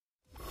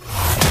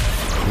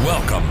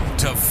Welcome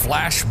to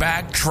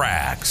Flashback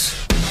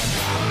Tracks.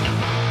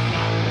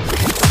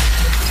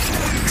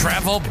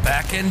 Travel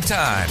back in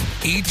time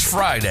each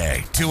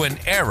Friday to an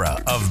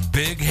era of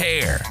big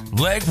hair,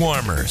 leg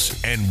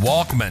warmers, and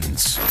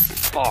Walkmans.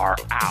 Far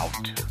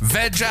out.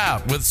 Veg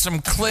out with some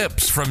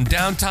clips from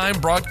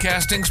Downtime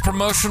Broadcasting's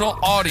promotional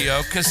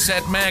audio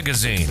cassette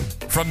magazine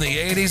from the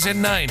 80s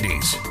and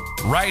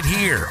 90s, right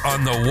here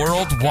on the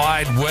World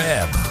Wide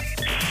Web.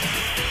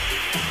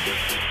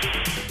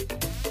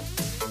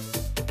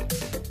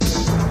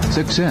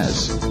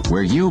 Success,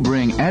 where you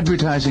bring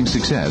advertising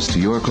success to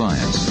your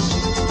clients.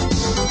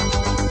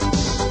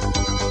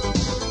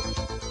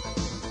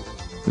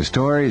 The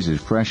story is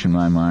as fresh in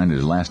my mind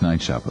as last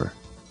night's supper.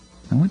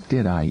 And what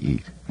did I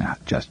eat?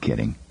 Just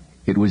kidding.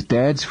 It was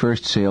Dad's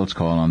first sales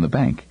call on the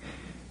bank.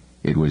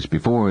 It was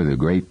before the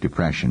Great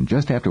Depression,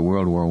 just after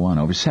World War I,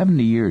 over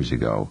 70 years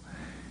ago.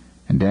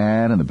 And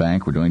Dad and the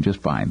bank were doing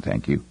just fine,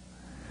 thank you.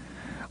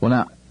 Well,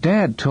 now,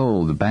 Dad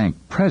told the bank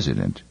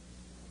president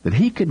that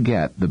he could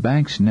get the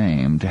bank's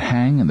name to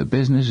hang in the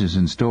businesses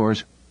and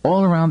stores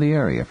all around the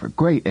area for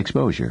great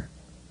exposure.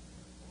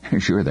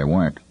 Sure, there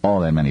weren't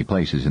all that many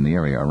places in the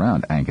area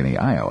around Ankeny,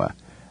 Iowa.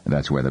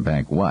 That's where the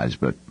bank was,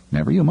 but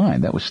never you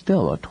mind, that was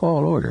still a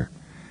tall order.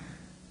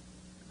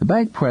 The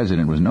bank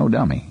president was no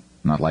dummy,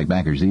 not like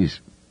bankers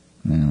these.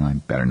 Well, I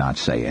better not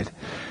say it.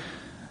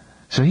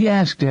 So he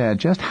asked Dad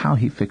just how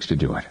he fixed to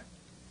do it.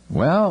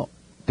 Well,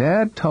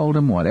 Dad told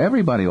him what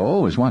everybody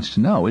always wants to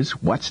know is,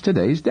 what's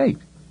today's date?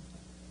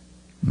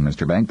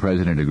 Mr. Bank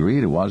President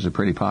agreed it was a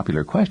pretty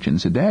popular question,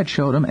 so Dad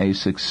showed him a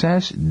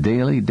Success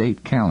Daily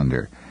Date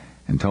calendar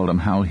and told him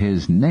how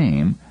his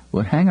name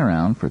would hang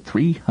around for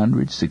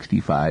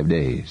 365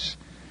 days.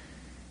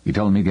 He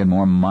told him he'd get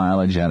more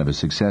mileage out of a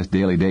Success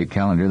Daily Date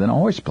calendar than a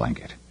horse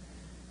blanket.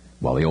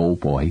 Well, the old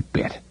boy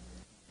bit.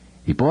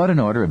 He bought an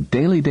order of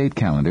daily date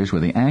calendars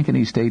with the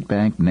Ankeny State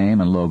Bank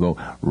name and logo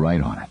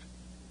right on it.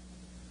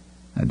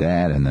 Now,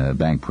 Dad and the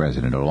bank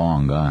president are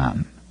long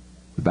gone.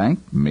 The bank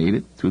made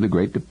it through the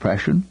Great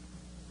Depression,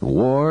 the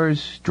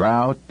wars,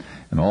 drought,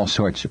 and all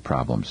sorts of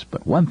problems.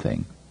 But one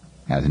thing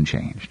hasn't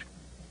changed.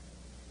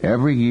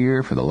 Every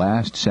year for the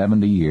last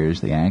 70 years,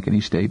 the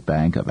Ankeny State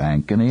Bank of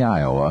Ankeny,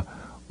 Iowa,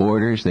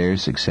 orders their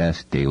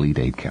Success Daily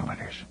Date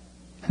calendars.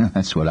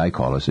 That's what I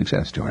call a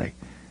success story.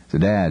 So,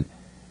 Dad,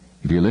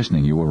 if you're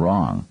listening, you were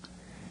wrong.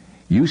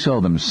 You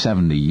sold them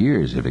 70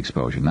 years of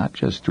exposure, not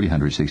just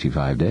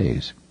 365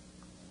 days.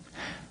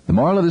 The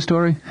moral of the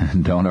story?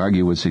 Don't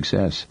argue with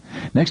success.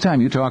 Next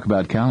time you talk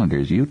about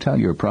calendars, you tell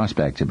your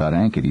prospects about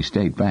Ankeny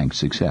State Bank's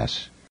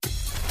success.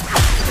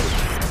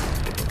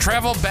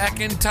 Travel back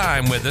in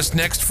time with us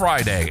next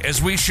Friday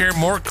as we share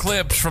more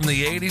clips from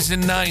the 80s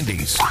and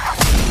 90s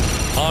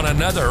on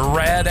another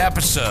rad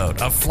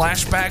episode of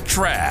Flashback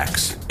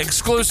Tracks,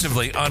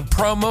 exclusively on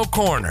Promo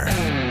Corner.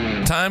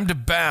 Time to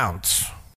bounce.